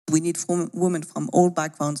We need women from all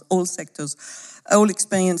backgrounds, all sectors, all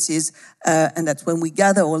experiences, and that's when we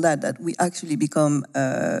gather all that we actually become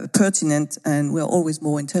pertinent, and we're always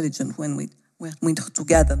more intelligent when we're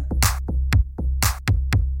together.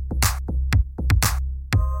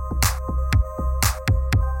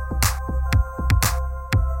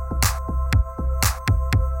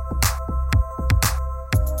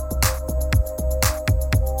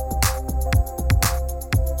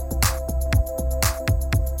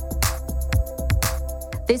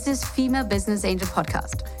 This is Female Business Angel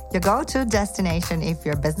Podcast. Your go-to destination if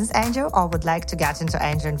you're a business angel or would like to get into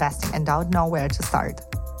angel investing and don't know where to start.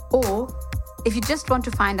 Or if you just want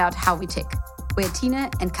to find out how we tick. We're Tina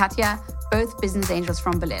and Katja, both business angels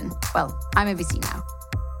from Berlin. Well, I'm a VC now.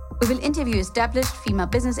 We will interview established female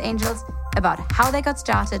business angels about how they got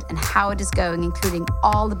started and how it is going, including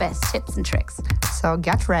all the best tips and tricks. So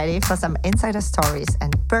get ready for some insider stories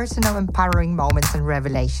and personal empowering moments and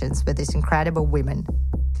revelations with these incredible women.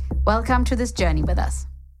 Welcome to this journey with us.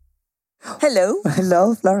 Hello.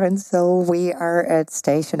 Hello, Florence. So we are at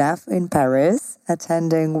Station F in Paris,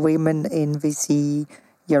 attending Women in VC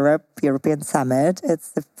European Summit.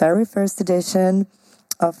 It's the very first edition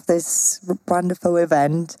of this wonderful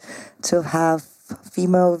event to have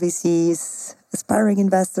female VCs, aspiring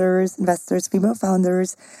investors, female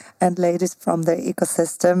founders, and ladies from the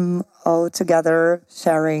ecosystem all together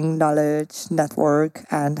sharing knowledge, network,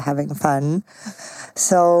 and having fun.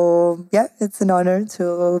 So, yeah, it's an honor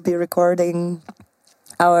to be recording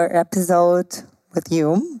our episode with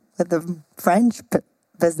you, with the French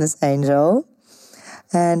business angel.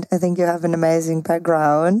 And I think you have an amazing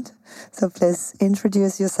background. So please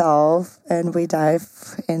introduce yourself and we dive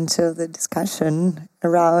into the discussion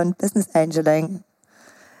around business angeling.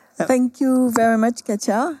 Thank you very much,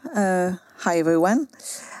 Katja. Hi, everyone.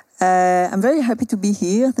 I'm very happy to be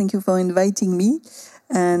here. Thank you for inviting me.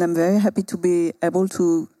 And I'm very happy to be able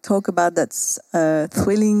to talk about that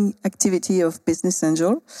thrilling activity of business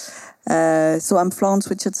angel. So I'm Florence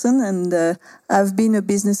Richardson, and I've been a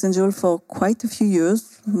business angel for quite a few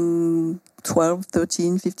years, 12,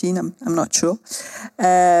 13, 15, I'm not sure.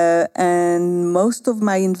 And most of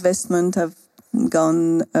my investment have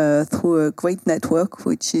gone through a great network,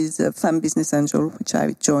 which is Femme Business Angel, which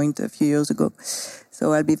I joined a few years ago.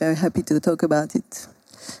 So I'll be very happy to talk about it.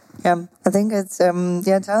 Yeah, I think it's,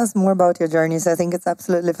 tell us more about your journey. So I think it's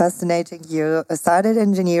absolutely fascinating. You started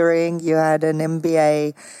engineering, you had an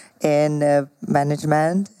MBA in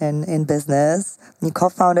management and in business. You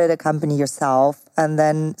co-founded a company yourself, and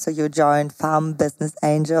then so you joined Femme Business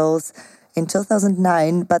Angels in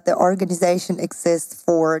 2009, but the organization exists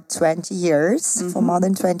for 20 years, for more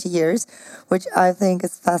than 20 years, which I think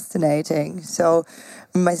is fascinating. So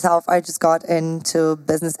myself, I just got into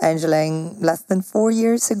business angeling less than 4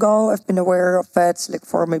 years ago. I've been aware of it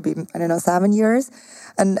for maybe, 7 years.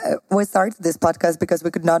 And we started this podcast because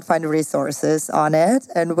we could not find resources on it.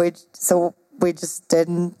 And we just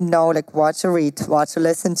didn't know what to read, what to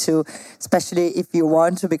listen to, especially if you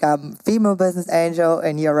want to become female business angel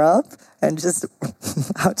in Europe and just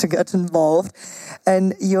how to get involved.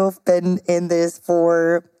 And you've been in this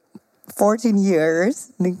for 14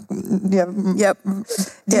 years. Yep.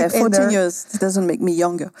 14 years. It doesn't make me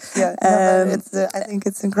younger. Yeah, I think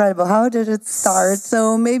it's incredible. How did it start?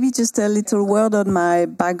 So maybe just a little word on my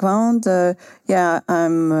background. I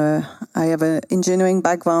have an engineering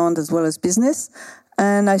background as well as business.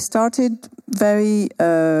 And I started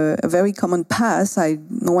a very common path. I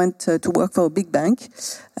went to work for a big bank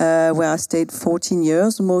where I stayed 14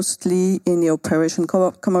 years, mostly in the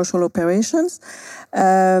commercial operations.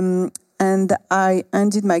 And I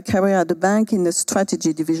ended my career at the bank in the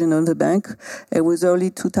strategy division of the bank. It was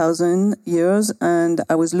early 2000 years, and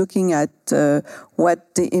I was looking at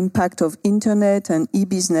what the impact of internet and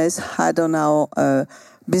e-business had on our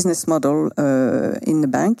business model in the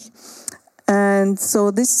bank. And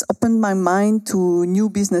so this opened my mind to new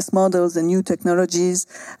business models and new technologies.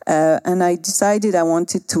 And I decided I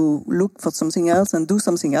wanted to look for something else and do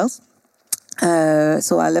something else.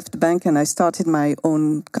 So I left the bank and I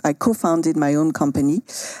co-founded my own company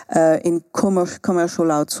in commercial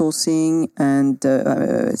outsourcing and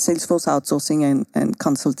Salesforce outsourcing and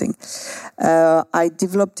consulting. I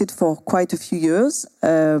developed it for quite a few years,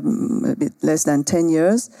 a bit less than 10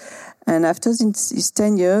 years. And after these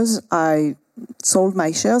 10 years, I sold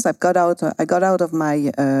my shares. I got out of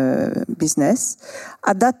my business.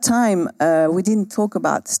 At that time, we didn't talk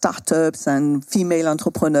about startups and female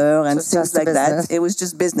entrepreneur and things like that. It was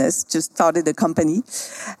just business. Just started a company.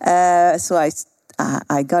 So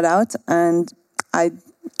I got out and I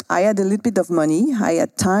I had a little bit of money. I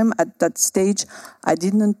had time at that stage. I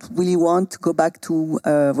didn't really want to go back to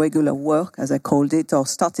regular work, as I called it, or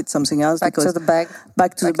started something else. Back to the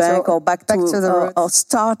bank, or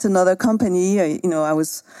start another company. I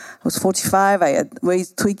was 45. I had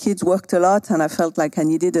raised 3 kids, worked a lot, and I felt like I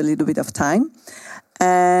needed a little bit of time.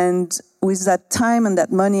 And with that time and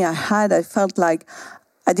that money I had, I felt like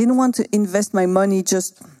I didn't want to invest my money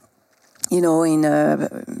just, in a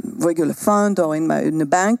regular fund or in a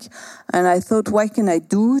bank. And I thought, what can I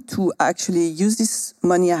do to actually use this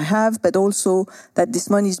money I have, but also that this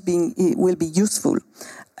money will be useful?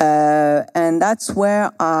 And that's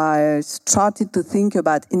where I started to think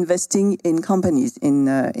about investing in companies, in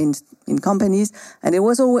companies. And it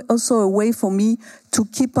was also a way for me to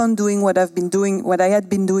keep on doing what I had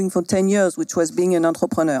been doing for 10 years, which was being an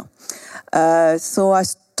entrepreneur. So I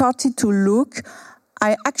started to look.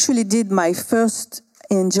 I actually did my first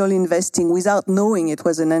angel investing without knowing it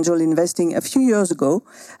was an angel investing a few years ago,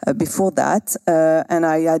 before that. And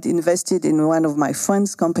I had invested in one of my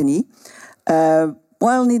friend's company.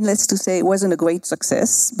 Well, needless to say, it wasn't a great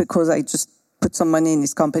success because I just put some money in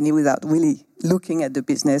his company without really looking at the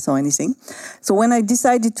business or anything. So when I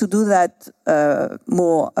decided to do that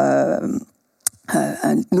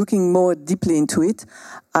and looking more deeply into it,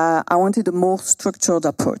 I wanted a more structured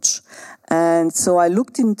approach. And so I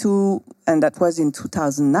looked into, and that was in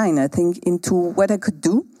 2009, I think, into what I could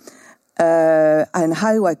do and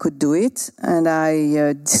how I could do it. And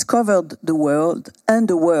I discovered the word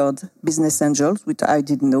business angels, which I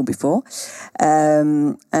didn't know before.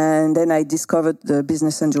 And then I discovered the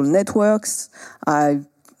business angel networks. I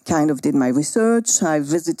kind of did my research. I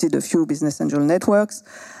visited a few business angel networks.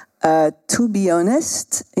 To be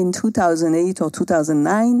honest, in 2008 or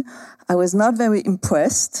 2009, I was not very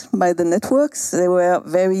impressed by the networks. They were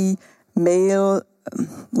very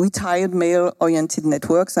retired male-oriented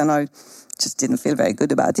networks, and I just didn't feel very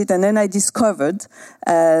good about it. And then I discovered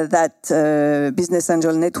that business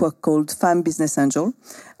angel network called Femme Business Angel,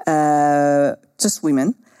 just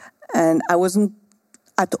women. And I wasn't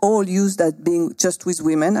at all used at being just with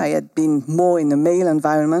women. I had been more in a male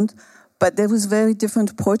environment. But there was a very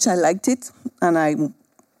different approach. I liked it, and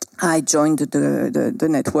I joined the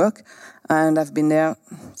network, and I've been there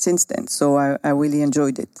since then. So I really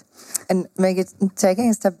enjoyed it. And Maggie,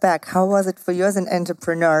 taking a step back, how was it for you as an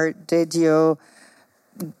entrepreneur?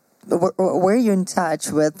 Were you in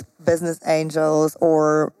touch with business angels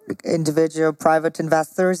or individual private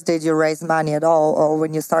investors? Did you raise money at all? Or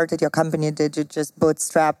when you started your company, did you just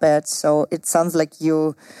bootstrap it? So it sounds like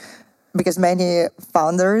because many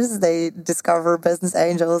founders, they discover business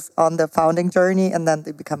angels on the founding journey and then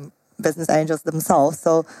they become business angels themselves.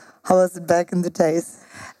 So how was it back in the days?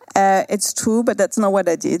 It's true, but that's not what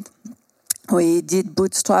I did. We did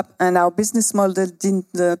bootstrap, and our business model didn't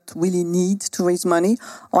really need to raise money.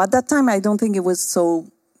 Or at that time, I don't think it was so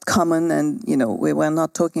common, and we were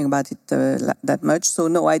not talking about it that much. So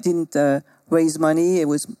no, I didn't raise money. It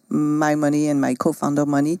was my money and my co-founder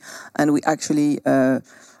money, and we actually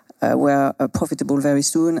were profitable very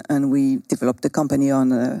soon, and we developed the company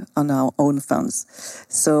on our own funds.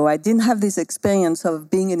 So I didn't have this experience of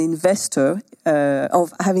being an investor,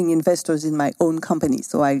 of having investors in my own company.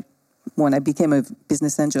 So when I became a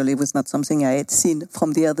business angel, it was not something I had seen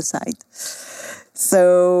from the other side.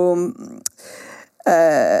 So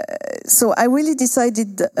I really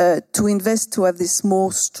decided to invest, to have this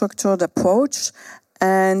more structured approach.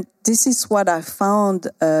 And this is what I found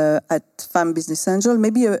at Femme Business Angel.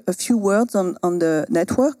 Maybe a few words on the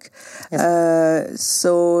network. Yes.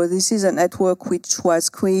 So this is a network which was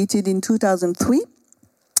created in 2003.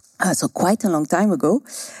 So quite a long time ago.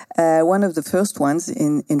 One of the first ones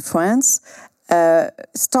in France.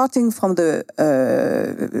 Starting from the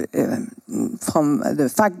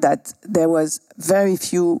fact that there was very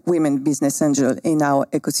few women business angels in our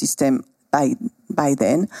ecosystem by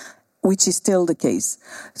then, which is still the case.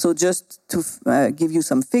 So just to give you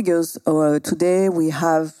some figures, today we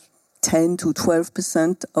have 10 to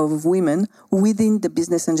 12% of women within the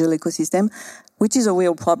business angel ecosystem, which is a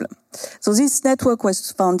real problem. So this network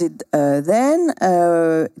was founded then,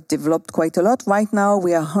 developed quite a lot. Right now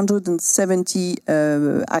we are 170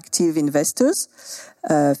 active investors,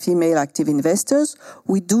 female active investors.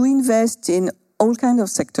 We do invest in all kinds of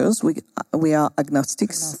sectors. We are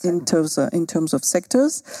agnostics in terms of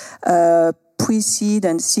sectors, pre-seed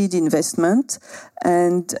and seed investment,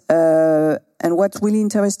 and what's really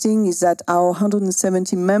interesting is that our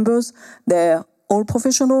 170 members, they're all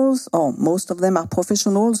professionals, or most of them are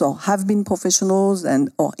professionals, or have been professionals,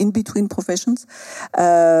 or in between professions,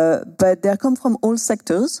 but they come from all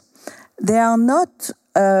sectors. They are not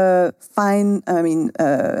find,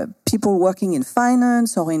 people working in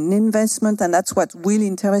finance or in investment, and that's what's really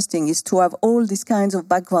interesting, is to have all these kinds of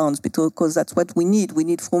backgrounds, because that's what we need. We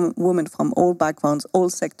need women from all backgrounds, all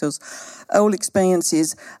sectors, all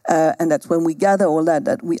experiences, and that's when we gather all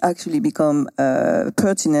that we actually become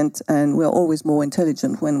pertinent, and we're always more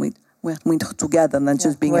intelligent when we together than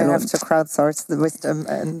just being alone. We have to crowdsource the wisdom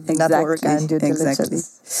and network and due diligence. Exactly.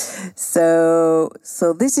 So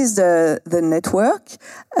this is the network,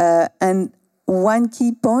 and one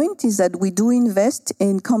key point is that we do invest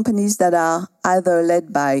in companies that are either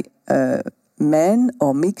led by men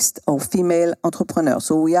or mixed or female entrepreneurs.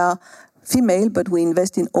 So we are female, but we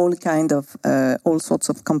invest in all sorts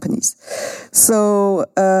of companies. So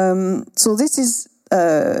this is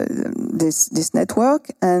this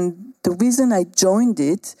network, and the reason I joined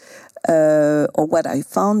it, or what I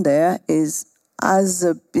found there, is as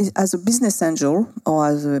a business angel, or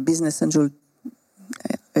as a business angel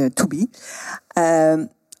to be,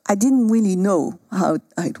 I didn't really know how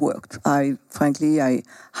it worked. I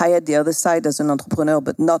hired the other side as an entrepreneur,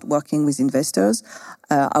 but not working with investors.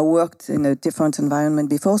 I worked in a different environment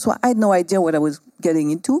before, so I had no idea what I was getting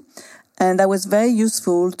into. And that was very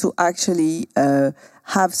useful to actually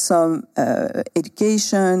have some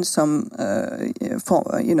education, some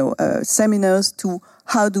seminars to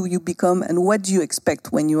how do you become and what do you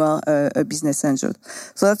expect when you are a business angel.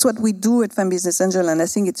 So that's what we do at Femme Business Angel, and I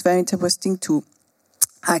think it's very interesting to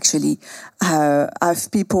actually have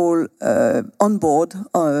people on board,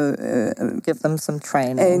 give them some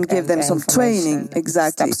training, and give them some training,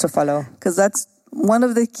 exactly, steps to follow, because that's one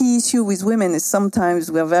of the key issues with women. Is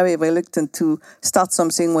sometimes we're very reluctant to start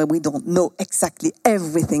something where we don't know exactly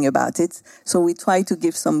everything about it. So we try to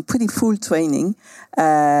give some pretty full training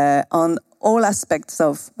on all aspects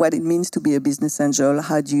of what it means to be a business angel.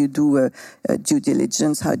 How do you do a due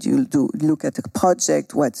diligence? How do you look at a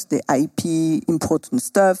project? What's the IP important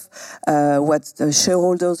stuff? What's the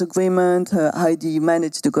shareholders agreement? How do you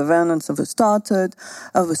manage the governance of a startup?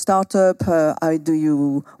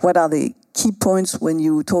 What are the key points when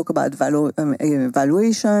you talk about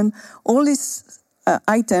valuation? All these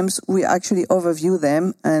items, we actually overview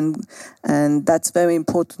them, and that's very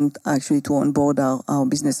important actually to onboard our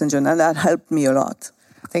business angel, and that helped me a lot.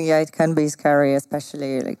 I think it can be scary,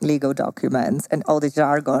 especially like legal documents and all the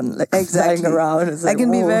jargon flying around. It's that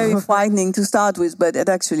can be very frightening to start with, but it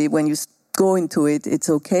actually, when you go into it, it's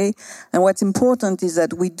okay. And what's important is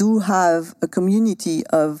that we do have a community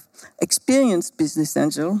of experienced business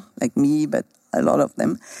angels, like me, but a lot of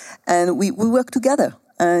them, and we work together.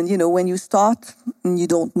 And, when you start and you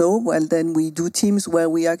don't know, well, then we do teams where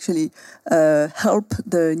we actually help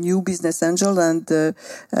the new business angel, and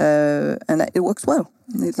it works well.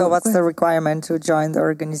 So what's the requirement to join the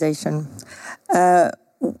organization?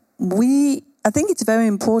 I think it's very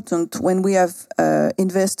important when we have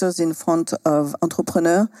investors in front of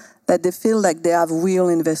entrepreneurs that they feel like they have real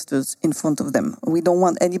investors in front of them. We don't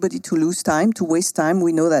want anybody to lose time, to waste time.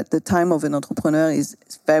 We know that the time of an entrepreneur is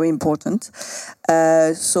very important.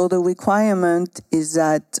 So the requirement is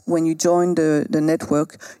that when you join the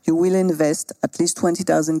network, you will invest at least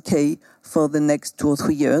 20,000 K for the next 2 or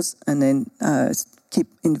 3 years, and then keep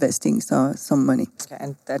investing some money. Okay,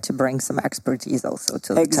 and that you bring some expertise also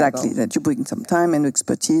to the Exactly, table. that you bring some time and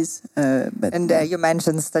expertise. You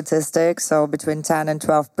mentioned statistics, so between 10 and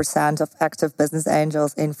 12% of active business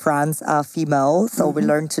angels in France are female. So we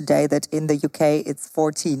learned today that in the UK it's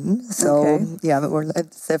 14. So we're a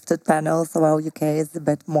sifted panel, so our UK is a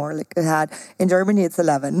bit more like ahead. In Germany it's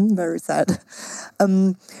 11, very sad.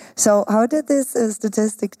 So how did this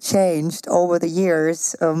statistic change over the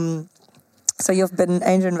years? So you've been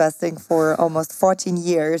angel investing for almost 14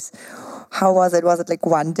 years. How was it? Was it like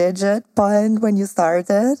 1 digit point when you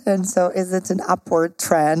started? And so is it an upward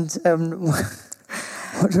trend?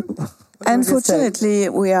 Unfortunately,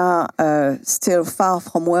 we are still far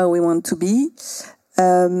from where we want to be.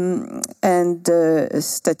 And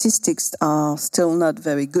statistics are still not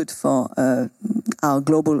very good for our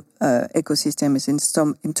global ecosystem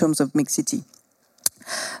in terms of mixity.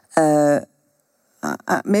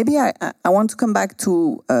 Maybe I want to come back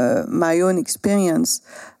to my own experience.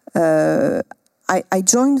 I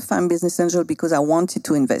joined Femme Business Angel because I wanted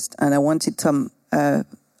to invest, and I wanted some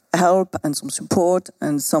help and some support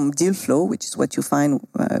and some deal flow, which is what you find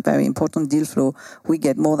very important, deal flow. We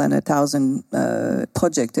get more than 1,000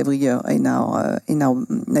 projects every year in our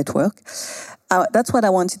network. That's what I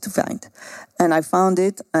wanted to find. And I found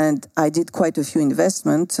it, and I did quite a few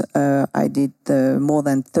investments. I did more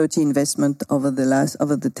than 30 investments over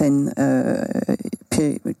the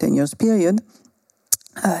 10 years period.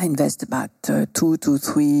 I invest about 2 to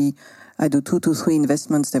 3 I do 2 to 3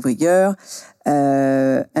 investments every year.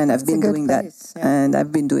 And I've been doing that. Yeah. And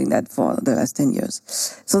I've been doing that for the last 10 years.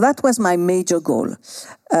 So that was my major goal.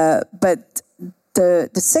 But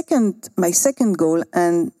my second goal,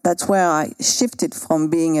 and that's where I shifted from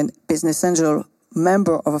being a business angel,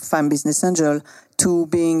 member of a FAM Business Angel, to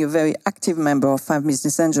being a very active member of FAM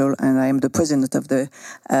Business Angel, and I am the president of the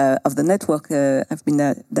network. I've been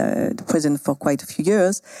the president for quite a few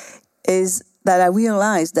years. Is that I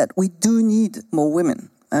realized that we do need more women.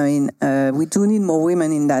 I mean, we do need more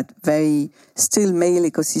women in that very still male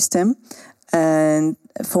ecosystem, and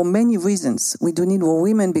for many reasons. We do need more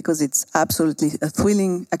women because it's absolutely a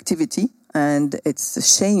thrilling activity, and it's a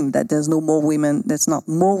shame that there's not more women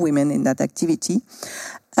in that activity.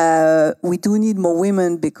 We do need more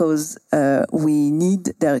women because we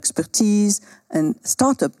need their expertise, and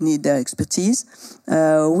startups need their expertise.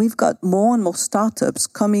 We've got more and more startups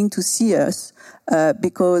coming to see us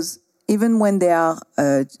because even when they are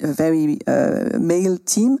a very male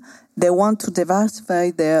team, they want to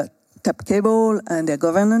diversify their cap table and their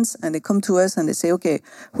governance, and they come to us and they say, okay,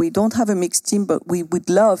 we don't have a mixed team, but we would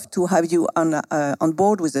love to have you on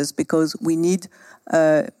board with us because we need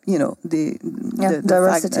the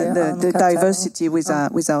diversity with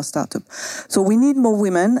our startup. So we need more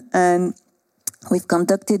women, and we've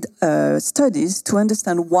conducted studies to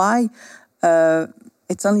understand why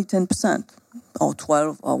it's only 10%. Or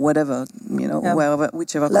 12, or whatever,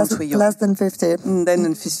 whichever country you're. Less than 15.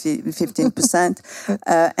 Then 15%.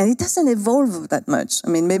 And it doesn't evolve that much. I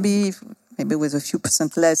mean, maybe with a few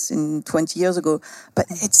percent less in 20 years ago, but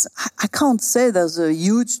I can't say there's a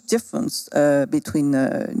huge difference between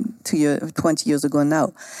 20 years ago and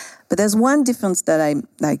now. But there's one difference that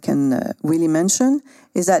I can really mention,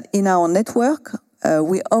 is that in our network,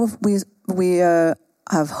 we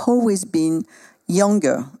have always been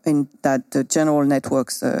younger in that general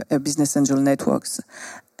networks, business angel networks.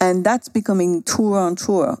 And that's becoming truer and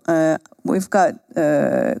truer. We've got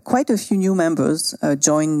quite a few new members who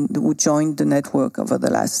joined the network over the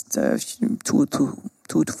last 2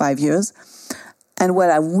 to 5 years. And what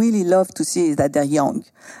I really love to see is that they're young.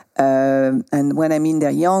 And when I mean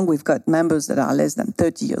they're young, we've got members that are less than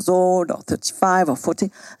 30 years old, or 35 or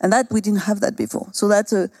 40. And that we didn't have that before. So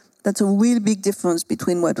that's a real big difference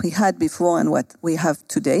between what we had before and what we have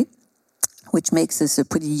today, which makes us a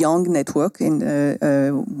pretty young network in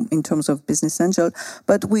terms of business angel,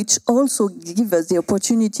 but which also give us the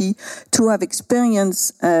opportunity to have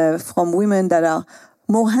experience from women that are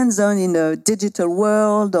more hands-on in the digital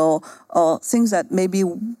world, or things that maybe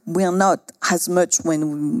we are not as much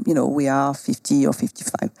when we are 50 or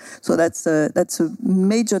 55. So that's a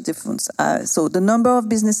major difference. So the number of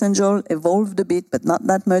business angels evolved a bit, but not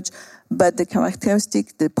that much. But the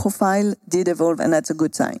characteristic, the profile did evolve, and that's a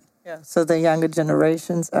good sign. Yeah. So the younger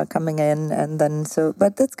generations are coming in,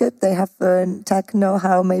 but that's good. They have tech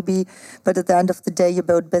know-how maybe, but at the end of the day, you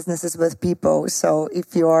build businesses with people. So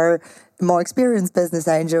if you're a more experienced business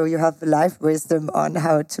angel, you have life wisdom on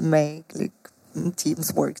how to make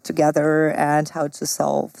teams work together and how to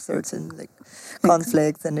solve certain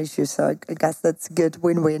conflicts and issues. So I guess that's a good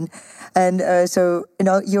win-win. And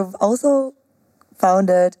you've also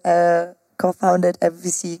co-founded a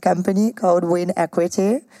VC company called Win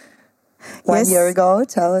Equity. One year ago.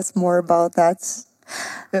 Tell us more about that.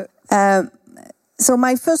 So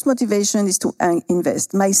my first motivation is to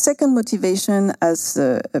invest. My second motivation as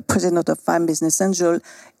a president of FAM Business Angel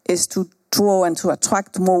is to draw and to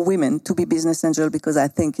attract more women to be business angel, because I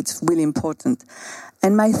think it's really important.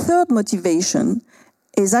 And my third motivation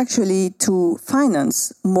is actually to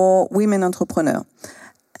finance more women entrepreneurs.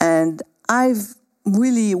 And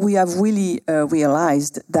we have really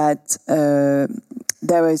realized that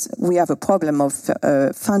we have a problem of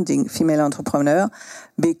funding female entrepreneurs,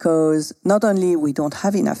 because not only we don't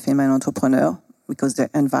have enough female entrepreneurs, because the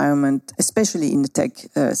environment, especially in the tech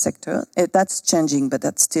sector, that's changing, but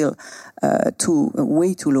that's still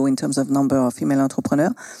way too low in terms of number of female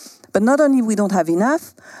entrepreneurs. But not only we don't have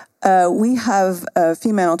enough, we have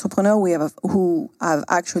female entrepreneurs who have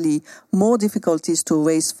actually more difficulties to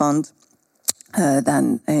raise funds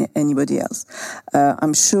than anybody else.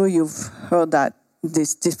 I'm sure you've heard that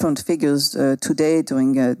these different figures today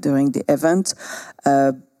during the event.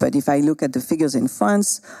 But if I look at the figures in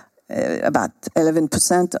France, about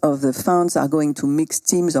 11% of the funds are going to mixed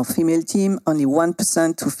teams or female team, only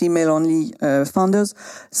 1% to female-only founders.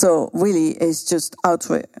 So really, it's just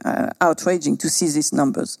outraging to see these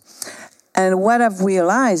numbers. And what I've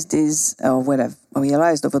realized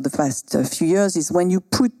over the past few years is when you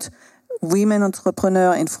put women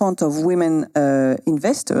entrepreneurs in front of women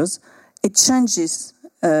investors, it changes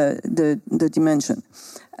the dimension.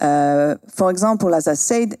 For example, as I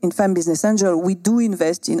said, in Femme Business Angel, we do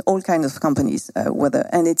invest in all kinds of companies,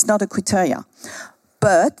 and it's not a criteria.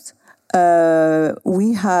 But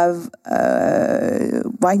we have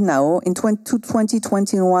right now in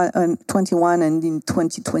 2021 and in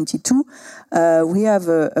 2022, we have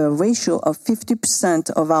a ratio of 50%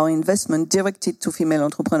 of our investment directed to female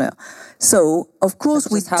entrepreneurs. So, of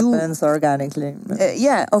course, it happens organically.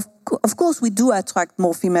 Of course, we do attract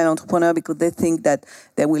more female entrepreneurs because they think that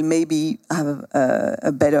they will maybe have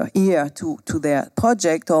a better ear to their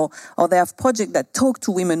project, or they have projects that talk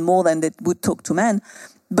to women more than they would talk to men.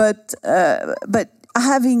 But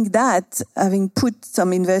having put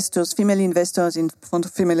some investors, female investors, in front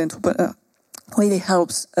of female entrepreneurs, really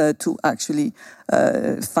helps to actually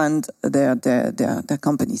fund their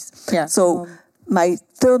companies. Yeah. So my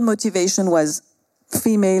third motivation was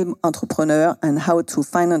female entrepreneur and how to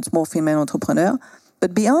finance more female entrepreneurs.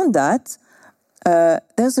 But beyond that,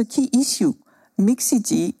 there's a key issue.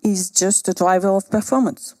 Mixity is just a driver of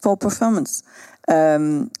performance.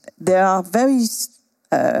 There are very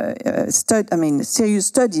serious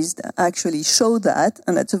studies that actually show that,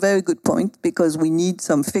 and that's a very good point because we need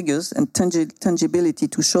some figures and tangibility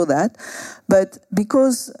to show that. But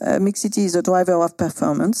because mixity is a driver of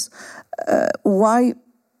performance, why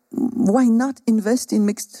not invest in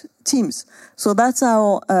mixed teams? So that's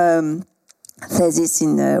our thesis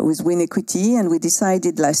with Win Equity, and we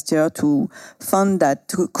decided last year to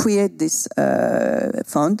create this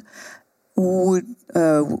fund.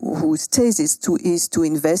 Whose thesis is to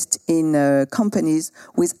invest in companies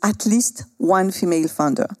with at least one female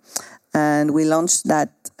founder. And we launched that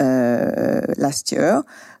last year.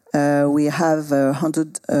 We have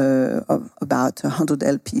about 100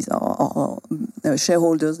 LPs or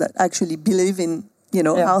shareholders that actually believe in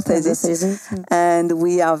our thesis. And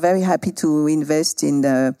we are very happy to invest in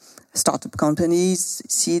startup companies,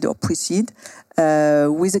 seed or pre-seed,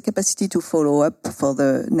 with a capacity to follow up for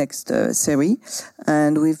the next series.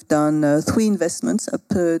 And we've done 3 investments up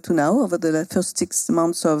to now over the first 6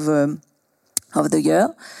 months of the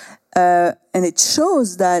year. And it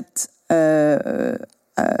shows that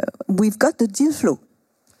we've got the deal flow.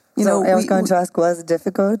 I was going to ask, was it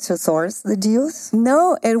difficult to source the deals?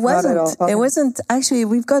 No, it wasn't. Not at all. Okay. It wasn't. Actually,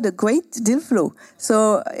 we've got a great deal flow.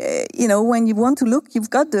 So, when you want to look,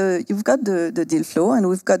 you've got the deal flow, and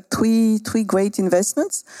we've got three great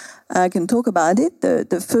investments. I can talk about it.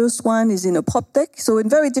 The first one is in a prop tech, so in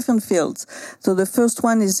very different fields. So the first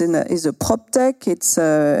one is a prop tech. It's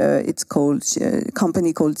called a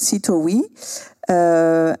company called Citowi.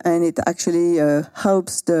 And it actually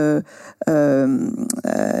helps the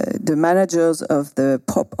managers of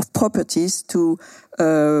properties to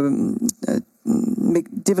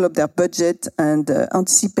develop their budget and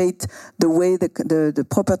anticipate the way the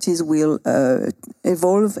properties will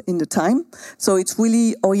evolve in the time. So it's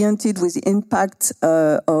really oriented with the impact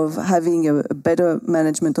of having a better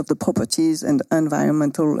management of the properties and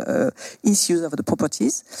environmental issues of the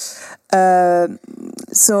properties.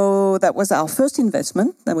 So that was our first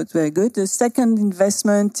investment. That was very good. The second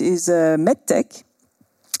investment is MedTech.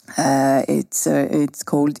 It's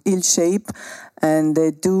called IllShape, and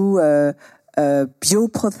they do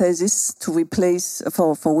bioprosthesis to replace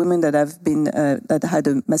for women that have been that had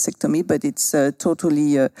a mastectomy, but it's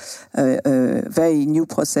totally a very new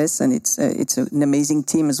process, and it's an amazing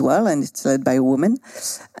team as well, and it's led by a woman.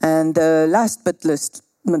 And last but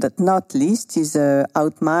not least is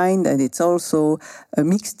Outmind, and it's also a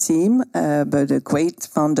mixed team, but a great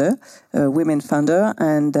founder, a women founder,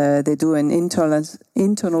 and they do an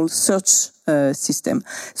internal search system.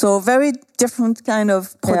 So very different kind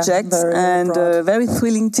of projects, and very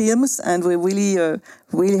thrilling teams, and we're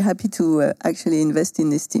really happy to actually invest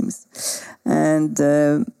in these teams. And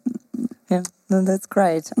that's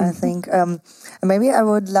great. Mm-hmm. I think maybe I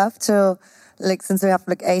would love to. Since we have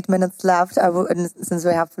 8 minutes left, since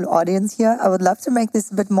we have an audience here, I would love to make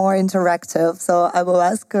this a bit more interactive. So I will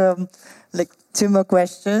ask 2 more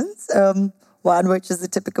questions. One, which is a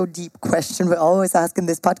typical deep question we always ask in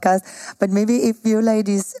this podcast. But maybe if you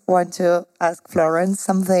ladies want to ask Florence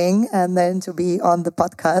something and then to be on the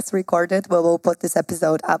podcast recorded, we will put this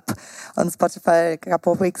episode up on Spotify a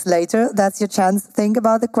couple of weeks later. That's your chance. Think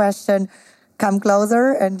about the question. Come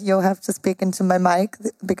closer, and you'll have to speak into my mic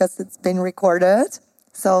because it's been recorded.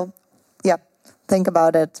 So, think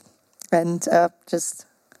about it and just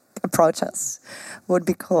approach us. Would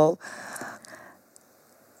be cool.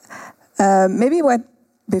 Maybe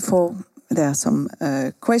before there are some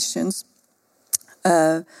questions,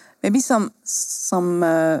 maybe some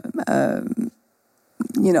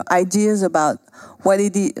ideas about what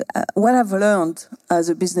it is, what I've learned as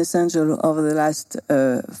a business angel over the last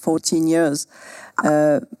 14 years.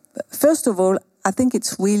 First of all, I think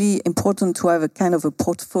it's really important to have a kind of a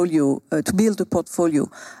portfolio, to build a portfolio.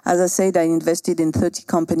 As I said, I invested in 30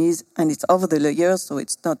 companies, and it's over the years, so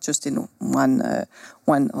it's not just in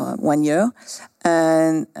one year.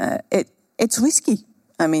 And it's risky.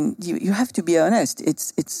 I mean, you have to be honest.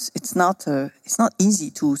 It's not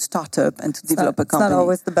easy to start up and to develop a company. It's not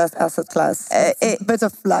always the best asset class. A bit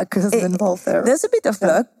of luck is involved there. There's a bit of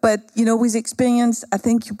luck, but with experience, I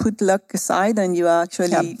think you put luck aside and you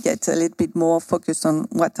actually get a little bit more focused on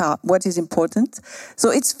what is important.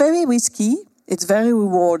 So it's very risky. It's very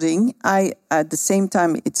rewarding. At the same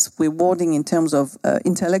time, it's rewarding in terms of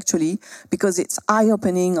intellectually, because it's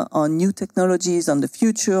eye-opening on new technologies, on the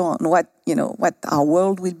future, on what our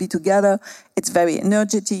world will be together. It's very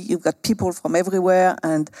energetic. You've got people from everywhere,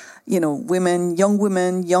 and women,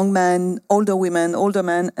 young men, older women, older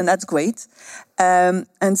men, and that's great.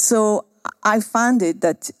 And so I found it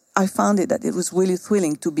that it was really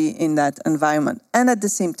thrilling to be in that environment, and at the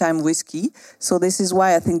same time risky. So this is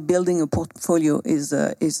why I think building a portfolio is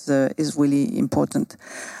really important.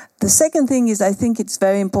 The second thing is, I think it's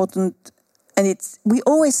very important, and we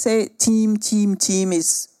always say team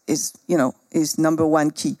is number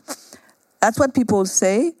one key. That's what people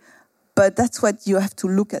say, but that's what you have to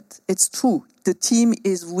look at. It's true. The team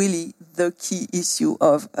is really the key issue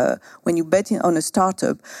of when you bet on a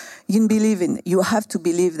startup. You have to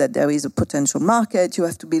believe that there is a potential market. You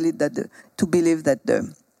have to believe that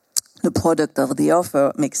the product or the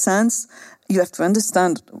offer makes sense. You have to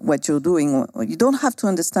understand what you're doing. You don't have to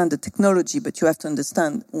understand the technology, but you have to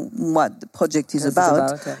understand what the project is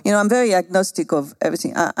about. Yeah. I'm very agnostic of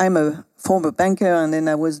everything. I'm a former banker, and then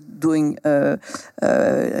I was doing, and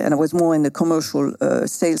I was more in the commercial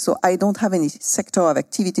sales. So I don't have any sector of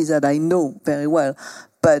activities that I know very well.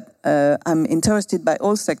 But I'm interested by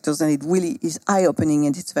all sectors, and it really is eye-opening,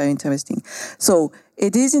 and it's very interesting. So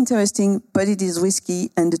it is interesting, but it is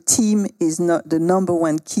risky, and the team is not the number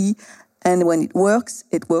one key. And when it works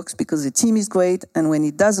because the team is great. And when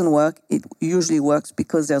it doesn't work, it usually works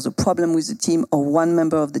because there's a problem with the team or one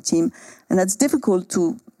member of the team. And that's difficult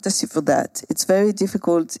to decipher that. It's very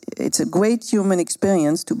difficult. It's a great human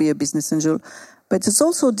experience to be a business angel, but it's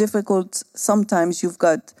also difficult. Sometimes you've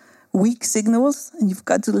got weak signals and you've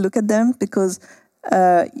got to look at them, because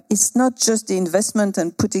it's not just the investment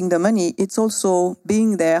and putting the money, it's also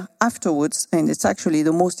being there afterwards. And it's actually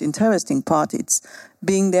the most interesting part. It's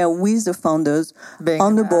being there with the founders,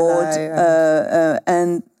 on the board,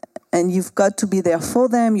 and you've got to be there for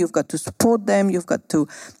them, you've got to support them, you've got to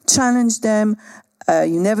challenge them.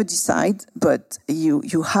 You never decide, but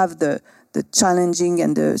you have the challenging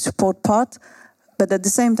and the support part. But at the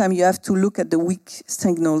same time, you have to look at the weak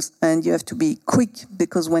signals, and you have to be quick,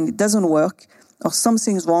 because when it doesn't work, or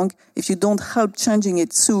something's wrong, if you don't help changing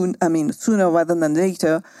it sooner rather than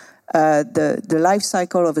later, the life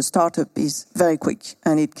cycle of a startup is very quick,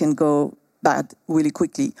 and it can go bad really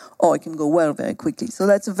quickly, or it can go well very quickly. So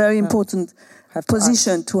that's a very important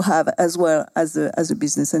position to have as well as a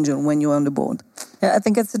business angel when you're on the board. Yeah, I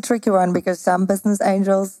think it's a tricky one, because some business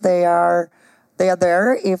angels, they are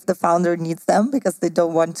there if the founder needs them, because they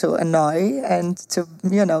don't want to annoy and to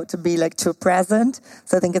be too present.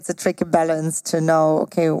 So I think it's a tricky balance to know,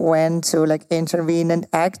 when to intervene and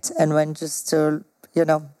act, and when just to,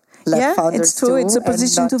 let founders do. It's true. It's a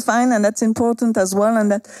position to find, and that's important as well.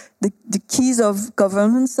 And that the keys of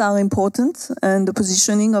governance are important, and the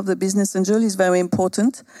positioning of the business angel is very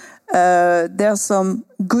important. There are some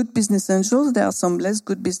good business angels, there are some less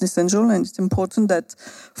good business angels, and it's important that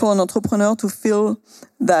for an entrepreneur to feel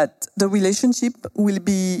that the relationship will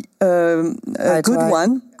be a good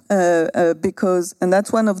one, because, and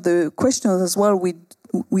that's one of the questions as well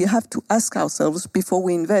we have to ask ourselves before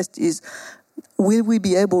we invest is, will we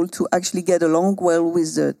be able to actually get along well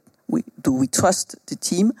with do we trust the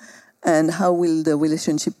team, and how will the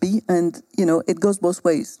relationship be? And, it goes both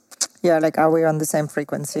ways. Yeah, are we on the same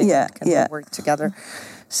frequency? Can we work together?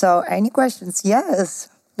 So, any questions? Yes.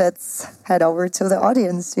 Let's head over to the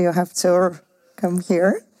audience. You have to come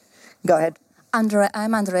here. Go ahead.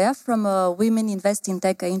 I'm Andrea from Women Invest in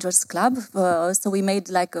Tech Angels Club. So we made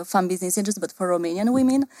fun business angels, but for Romanian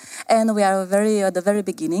women, and we are at the very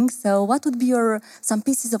beginning. So what would be some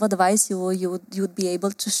pieces of advice you would be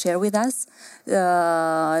able to share with us,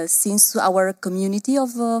 since our community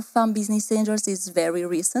of fun business angels is very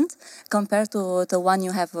recent compared to the one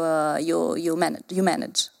you have you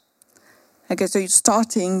manage. Okay, so you're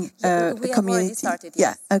starting a community. We have already started.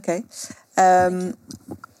 Yes. Yeah. Okay.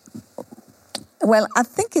 Well, I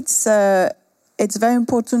think it's it's very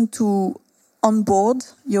important to onboard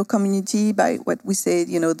your community by what we say,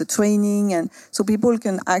 the training, and so people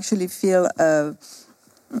can actually feel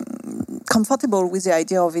comfortable with the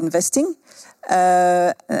idea of investing.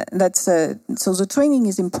 So the training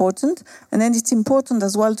is important, and then it's important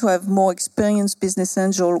as well to have more experienced business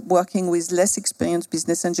angel working with less experienced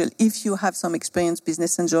business angel. If you have some experienced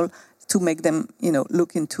business angel, to make them,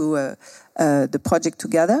 look into the project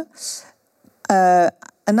together.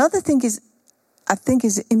 Another thing I think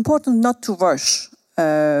is important not to rush.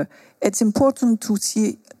 It's important to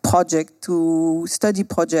see project, to study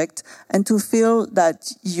project, and to feel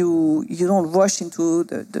that you don't rush into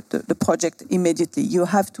the project immediately. You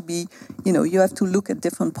have to be, you have to look at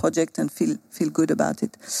different projects and feel good about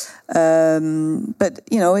it. But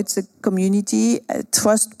it's a community.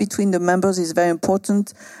 Trust between the members is very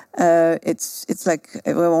important. It's like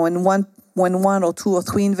when one or two or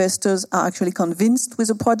three investors are actually convinced with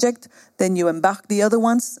a project, then you embark the other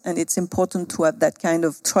ones, and it's important to have that kind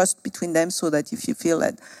of trust between them, so that if you feel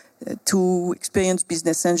that two experienced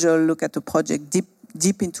business angels look at a project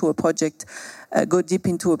deep into a project, go deep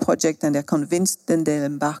into a project, and they're convinced, then they'll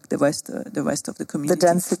embark the rest of the community. The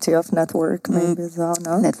density of network, maybe as well.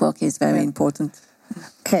 No? Network is very important.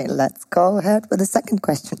 Okay, let's go ahead with the second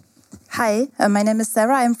question. Hi, my name is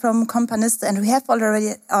Sarah. I'm from Companist, and we have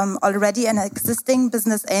already an existing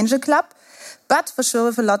business angel club, but for sure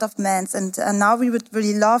with a lot of men. And now we would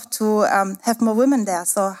really love to have more women there.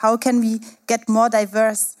 So how can we get more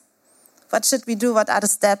diverse? What should we do? What are the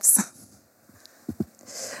steps?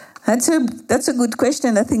 That's a good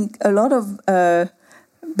question. I think a lot of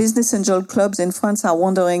business angel clubs in France are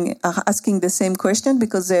asking the same question,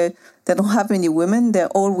 because they don't have many women. They're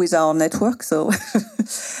all with our network. So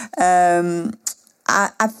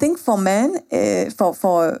I think for men,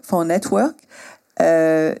 for network,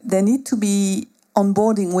 they need to be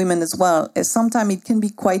onboarding women as well. Sometimes it can be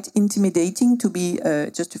quite intimidating to be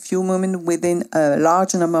just a few women within a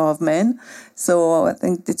large number of men. So I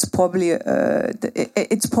think it's probably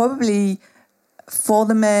for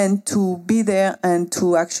the men to be there and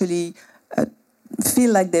to actually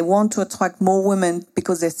feel like they want to attract more women,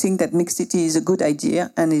 because they think that mixity is a good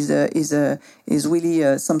idea and is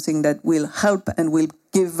really something that will help and will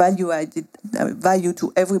give value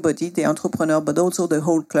to everybody, the entrepreneur, but also the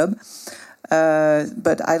whole club.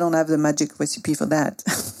 But I don't have the magic recipe for that.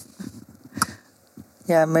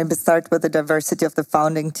 Yeah, maybe start with the diversity of the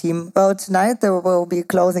founding team. Well, tonight there will be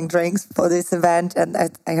closing drinks for this event, and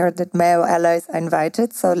I heard that male allies are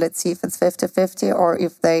invited, so let's see if it's 50-50 or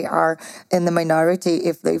if they are in the minority,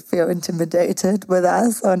 if they feel intimidated with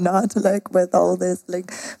us or not, like with all this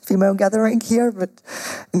female gathering here, but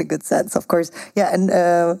in a good sense, of course. Yeah, and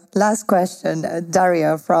last question,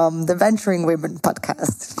 Daria from the Venturing Women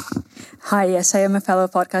podcast. Hi, yes, I am a fellow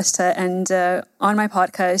podcaster, and on my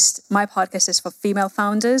podcast is for female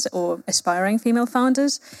founders or aspiring female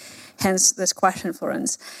founders, hence this question,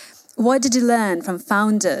 Florence. What did you learn from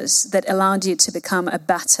founders that allowed you to become a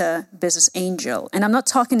better business angel? And I'm not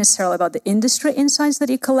talking necessarily about the industry insights that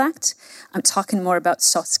you collect, I'm talking more about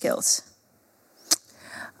soft skills.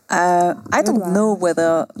 I don't know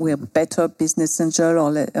whether we're better business angel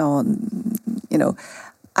or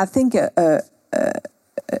I think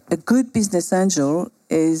a good business angel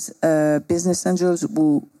is a business angel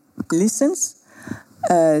who listens,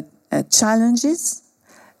 challenges,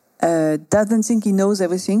 doesn't think he knows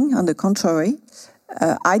everything. On the contrary,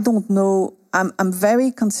 I don't know. I'm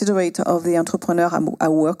very considerate of the entrepreneur I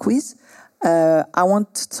work with. I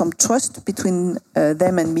want some trust between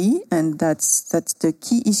them and me, and that's the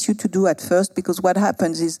key issue to do at first. Because what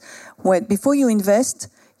happens is, before you invest,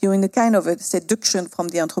 you're in a kind of a seduction from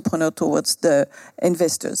the entrepreneur towards the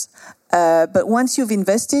investors. But once you've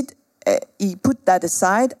invested, you put that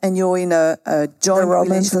aside, and you're in a joint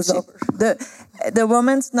relationship. The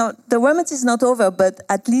romance is not over, but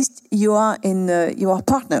at least you are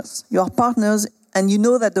partners. You are partners, and you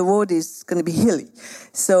know that the road is going to be hilly.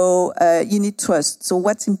 So you need trust. So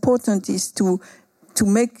what's important is to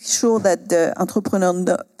make sure that the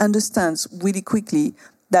entrepreneur understands really quickly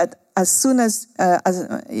that as soon as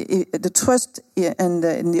the trust and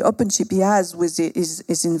the openship he has with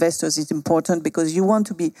his investors is important, because you want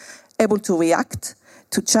to be able to react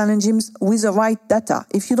to challenge him with the right data.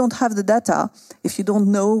 If you don't have the data, if you don't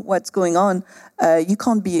know what's going on, you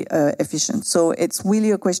can't be efficient. So it's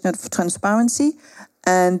really a question of transparency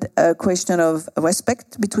and a question of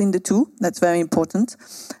respect between the two. That's very important.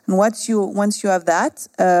 And once you have that,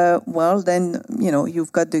 then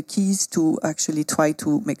you've got the keys to actually try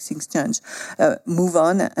to make things change, move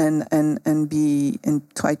on, and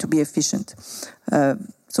try to be efficient.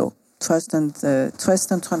 So trust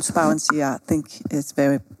and transparency, I think, is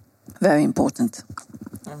very, very important.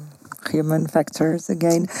 Human factors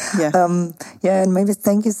again. Yeah. And maybe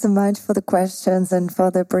thank you so much for the questions and for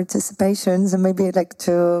the participations. And maybe I'd like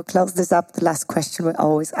to close this up. The last question we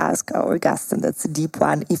always ask our guests, and that's a deep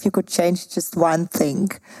one. If you could change just one thing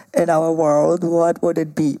in our world, what would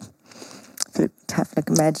it be? If you have like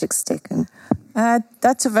a magic stick.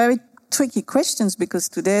 That's a very tricky question, because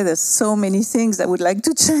today there's so many things I would like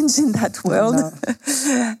to change in that world.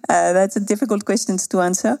 That's a difficult question to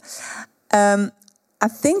answer. I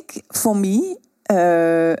think for me,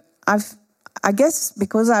 I guess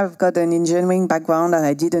because I've got an engineering background and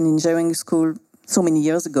I did an engineering school so many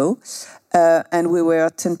years ago, and we were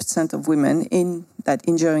 10% of women in that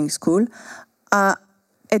engineering school.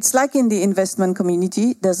 It's like in the investment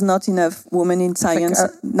community, there's not enough women in science,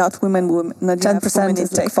 not enough women in 10% is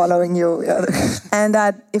tech. like following you. Yeah. And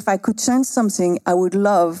that if I could change something, I would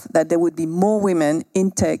love that there would be more women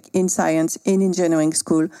in tech, in science, in engineering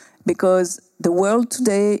school, because the world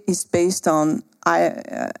today is based on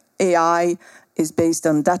AI, is based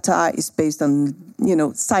on data, is based on,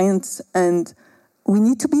 science, and we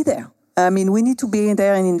need to be there. I mean, we need to be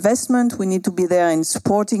there in investment, we need to be there in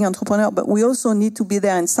supporting entrepreneurs, but we also need to be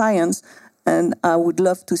there in science, and I would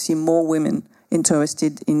love to see more women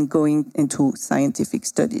interested in going into scientific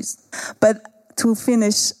studies. But to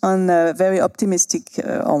finish on a very optimistic,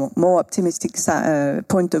 or more optimistic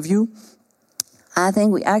point of view, I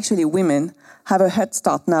think women have a head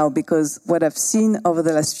start now, because what I've seen over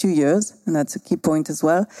the last few years, and that's a key point as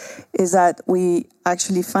well, is that we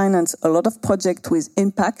actually finance a lot of projects with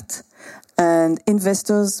impact, and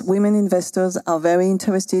women investors are very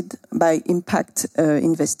interested by impact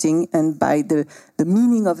investing and by the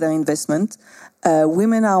meaning of their investment.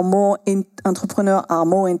 Women are entrepreneurs are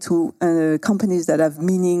more into companies that have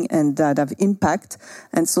meaning and that have impact.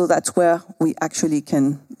 And so that's where we actually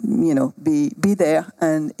can, be there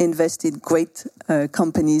and invest in great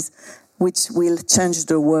companies which will change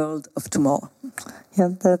the world of tomorrow. Yeah,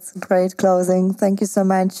 that's great closing. Thank you so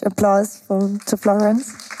much. Applause to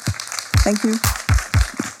Florence. Thank you.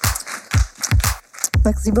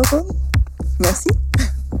 Merci beaucoup. Merci.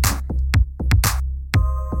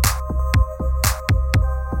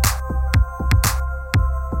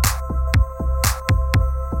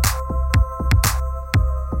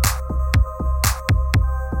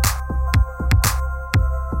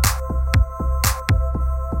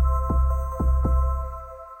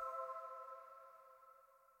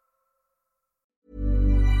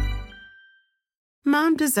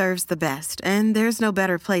 Mom deserves the best, and there's no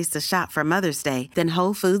better place to shop for Mother's Day than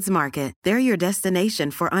Whole Foods Market. They're your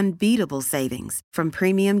destination for unbeatable savings, from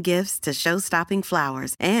premium gifts to show-stopping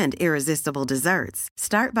flowers and irresistible desserts.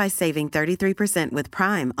 Start by saving 33% with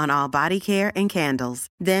Prime on all body care and candles.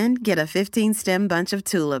 Then get a 15-stem bunch of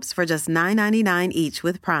tulips for just $9.99 each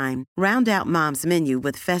with Prime. Round out Mom's menu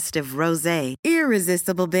with festive rosé,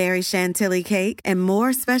 irresistible berry chantilly cake, and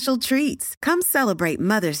more special treats. Come celebrate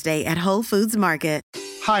Mother's Day at Whole Foods Market.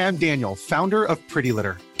 Hi, I'm Daniel, founder of Pretty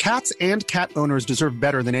Litter. Cats and cat owners deserve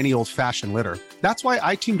better than any old-fashioned litter. That's why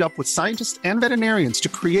I teamed up with scientists and veterinarians to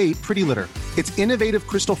create Pretty Litter. Its innovative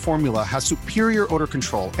crystal formula has superior odor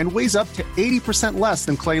control and weighs up to 80% less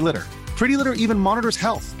than clay litter. Pretty Litter even monitors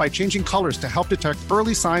health by changing colors to help detect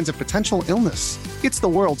early signs of potential illness. It's the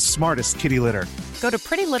world's smartest kitty litter. Go to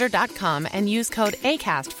prettylitter.com and use code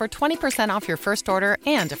ACAST for 20% off your first order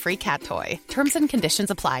and a free cat toy. Terms and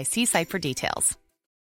conditions apply. See site for details.